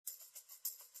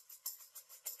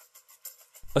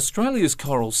Australia's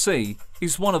Coral Sea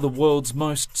is one of the world's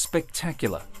most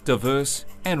spectacular, diverse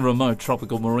and remote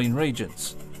tropical marine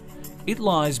regions. It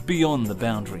lies beyond the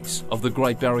boundaries of the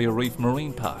Great Barrier Reef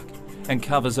Marine Park and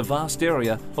covers a vast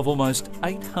area of almost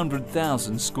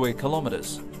 800,000 square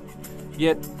kilometres.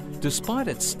 Yet, despite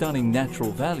its stunning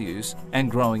natural values and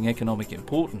growing economic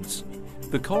importance,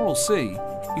 the Coral Sea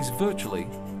is virtually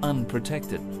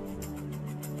unprotected.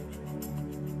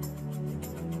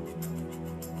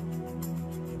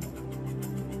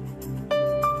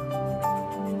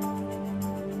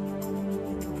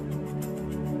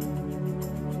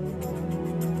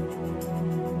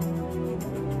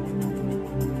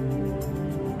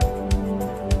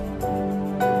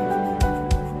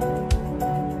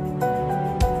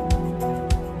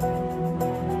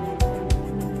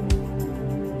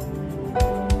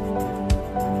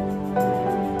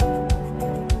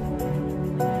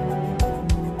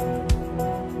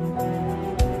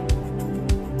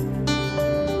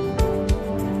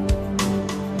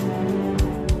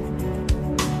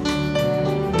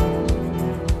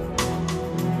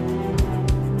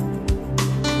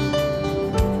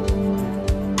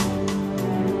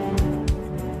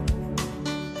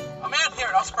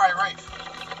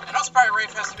 Great Barrier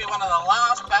Reef has to be one of the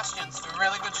last bastions for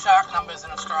really good shark numbers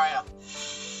in Australia.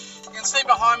 You can see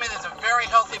behind me there's a very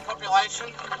healthy population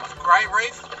of grey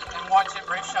reef and white-tip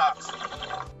reef sharks.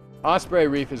 Osprey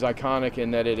Reef is iconic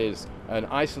in that it is an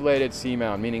isolated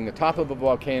seamound, meaning the top of a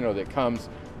volcano that comes,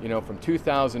 from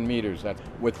 2,000 meters. That's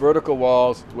with vertical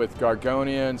walls, with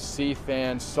gorgonians, sea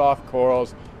fans, soft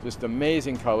corals, just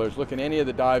amazing colors. Look in any of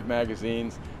the dive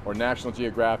magazines or National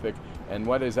Geographic, and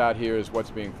what is out here is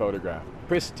what's being photographed.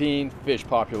 Pristine fish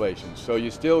populations. So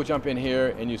you still jump in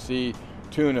here and you see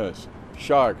tunas,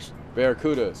 sharks,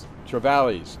 barracudas,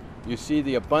 trevallies. You see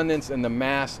the abundance and the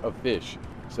mass of fish.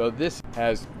 So this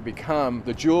has become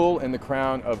the jewel in the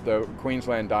crown of the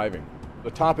Queensland diving.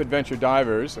 The top adventure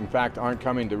divers, in fact, aren't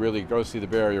coming to really go see the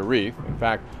Barrier Reef. In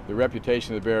fact, the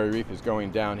reputation of the Barrier Reef is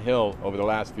going downhill over the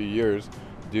last few years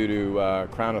due to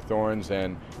crown of thorns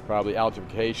and probably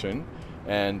algification.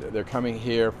 And they're coming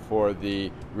here for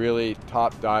the really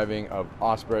top diving of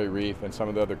Osprey Reef and some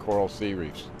of the other coral sea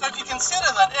reefs. So if you consider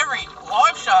that every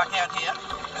live shark out here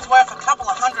is worth a couple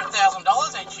of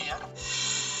 $100,000 each year,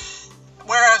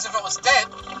 whereas if it was dead,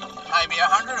 maybe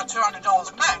 $100 or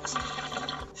 $200 max,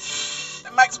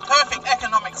 it makes perfect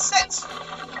economic sense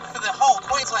for the whole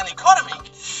Queensland economy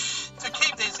to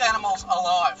keep these animals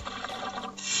alive.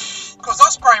 Because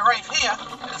Osprey Reef here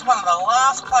is one of the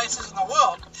last places in the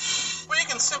world where you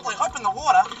can simply hop in the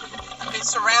water and be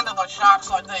surrounded by sharks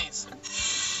like these.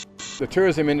 The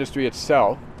tourism industry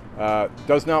itself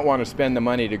does not want to spend the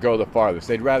money to go the farthest.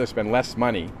 They'd rather spend less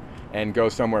money and go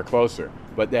somewhere closer.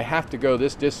 But they have to go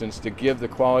this distance to give the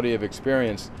quality of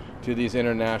experience to these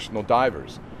international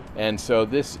divers. And so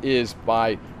this is,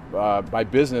 by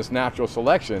business natural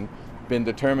selection, been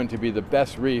determined to be the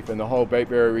best reef in the whole Great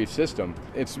Barrier Reef system.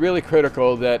 It's really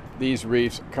critical that these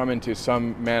reefs come into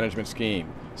some management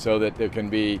scheme so that there can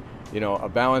be, a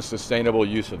balanced, sustainable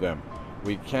use of them.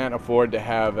 We can't afford to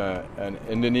have an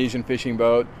Indonesian fishing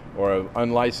boat or an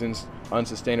unlicensed,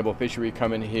 unsustainable fishery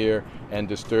come in here and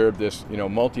disturb this,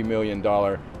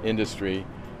 multi-million-dollar industry.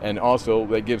 And also,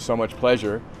 they give so much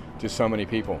pleasure to so many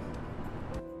people.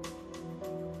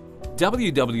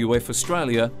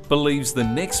 WWF-Australia believes the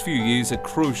next few years are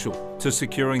crucial to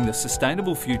securing the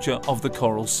sustainable future of the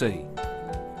Coral Sea.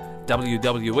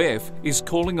 WWF is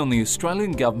calling on the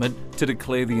Australian Government to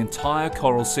declare the entire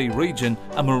Coral Sea region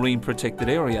a marine protected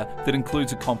area that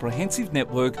includes a comprehensive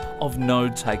network of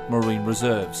no-take marine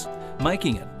reserves,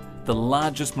 making it the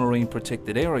largest marine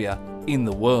protected area in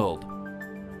the world.